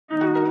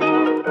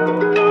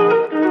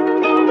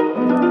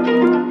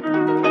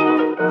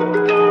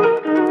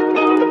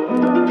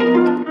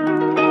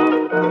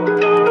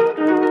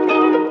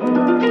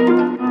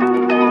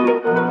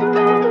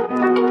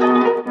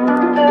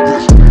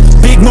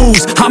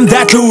I'm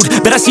that dude,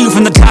 bet I see you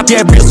from the top,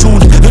 yeah, real soon.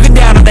 Looking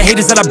down on the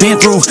haters that I've been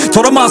through.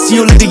 Told them I'll see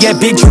you later, yeah,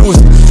 big truth.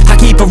 I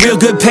keep a real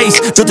good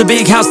pace, built a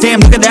big house, damn,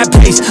 look at that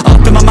place.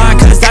 Up in my mind,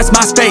 cause that's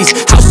my space.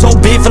 House so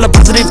big, full of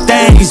positive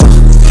things.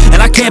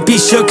 And I can't be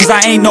shook, cause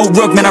I ain't no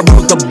rook, man, I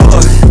wrote the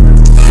book.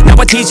 Now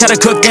I teach how to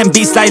cook them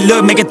beats like,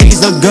 look, making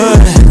things look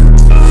good.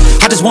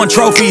 I just want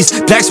trophies,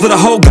 plaques with a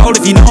whole goal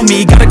if you know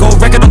me. Gotta go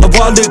record on the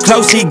wall, look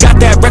closely.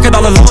 Got that record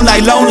all alone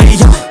like lonely.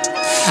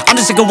 I'm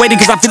just sick of waiting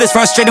cause I feel it's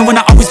frustrating when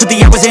I always put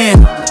the hours in.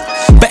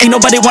 But ain't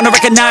nobody wanna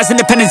recognize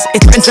independence,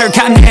 it threatens their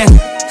continent.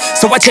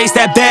 So I chase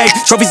that bag,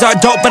 trophies are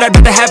dope but I'd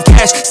rather have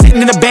cash.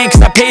 Sitting in the bank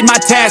cause I paid my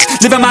tax.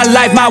 Living my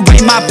life, my way,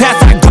 my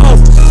path, I go.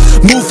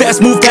 Move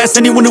fast,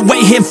 anyone who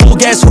ain't hitting full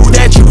gas. Who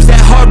that, choose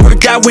that, hard work,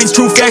 that wins,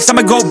 true facts.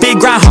 I'ma go big,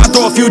 grind hard,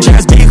 throw a few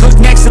jabs. Big hook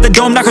next to the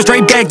dome, knock her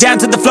straight back down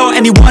to the floor.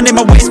 Anyone in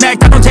my way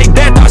smacked, I don't take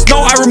bad thoughts,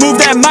 no, I remove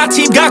that. My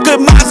team got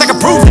good minds, I can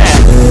prove that.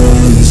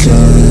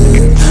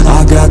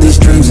 I got these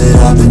dreams that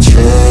I've been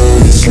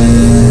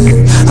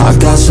chasing. I've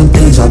got some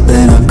things I've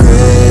been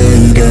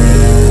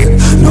upgrading.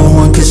 No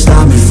one can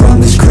stop me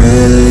from this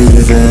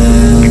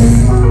craving.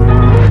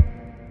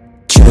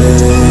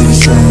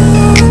 Chasing,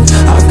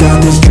 I've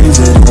got these dreams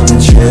that I've been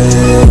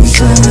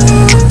chasing.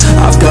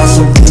 I've got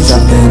some things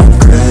I've been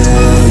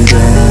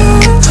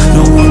upgrading.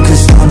 No one can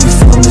stop me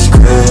from this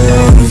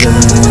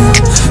craving.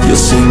 You'll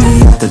see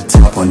me at the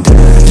top one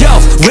day. Yo,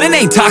 when it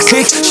ain't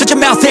toxic, shut your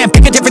mouth and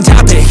pick a different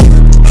topic.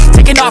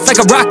 Taking off like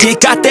a rocket,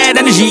 got that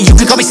energy, you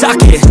can call me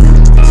socket.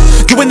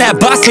 Doing that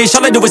boss-ish,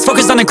 all I do is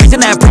focus on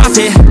increasing that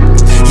profit.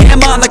 Yeah,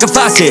 I'm on like a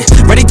faucet,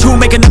 ready to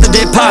make another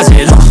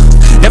deposit.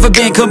 Never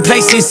been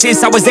complacent,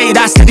 since I was 8,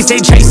 I steady stay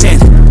chasing.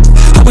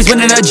 Always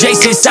winning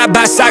adjacent, side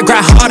by side,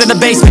 grind hard in the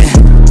basement.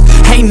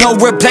 Ain't no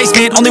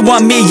replacement, only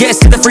one me, yes,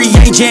 to the free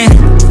agent.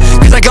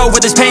 Cause I go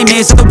with this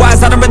payments,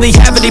 otherwise I don't really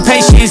have any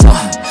patience.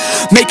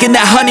 Making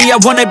that honey, I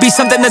wanna be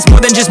something that's more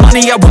than just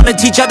money. I wanna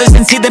teach others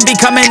and see them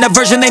becoming a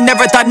version they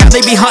never thought. Now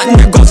they be hunting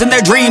their goals and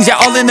their dreams, yeah,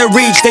 all in their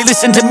reach. They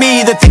listen to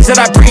me, the things that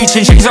I preach,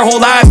 and change their whole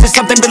lives to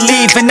something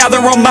belief. And now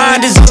their own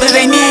mind is all that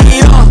they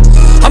need.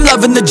 I'm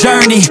loving the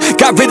journey,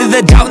 got rid of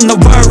the doubt and the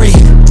worry.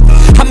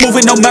 I'm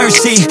moving no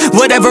mercy,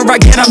 whatever I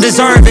get I'm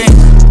deserving.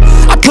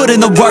 I put in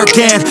the work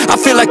in, I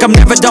feel like I'm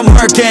never done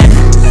working.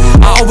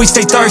 I always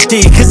stay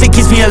thirsty, cause it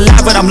keeps me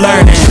alive when I'm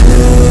learning.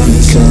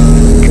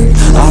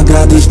 I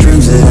got these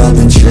dreams that I've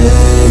been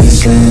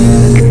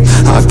chasing.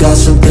 I've got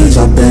some things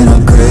I've been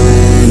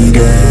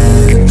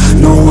upgrading.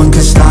 No one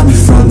can stop me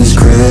from this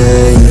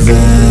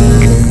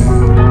craving.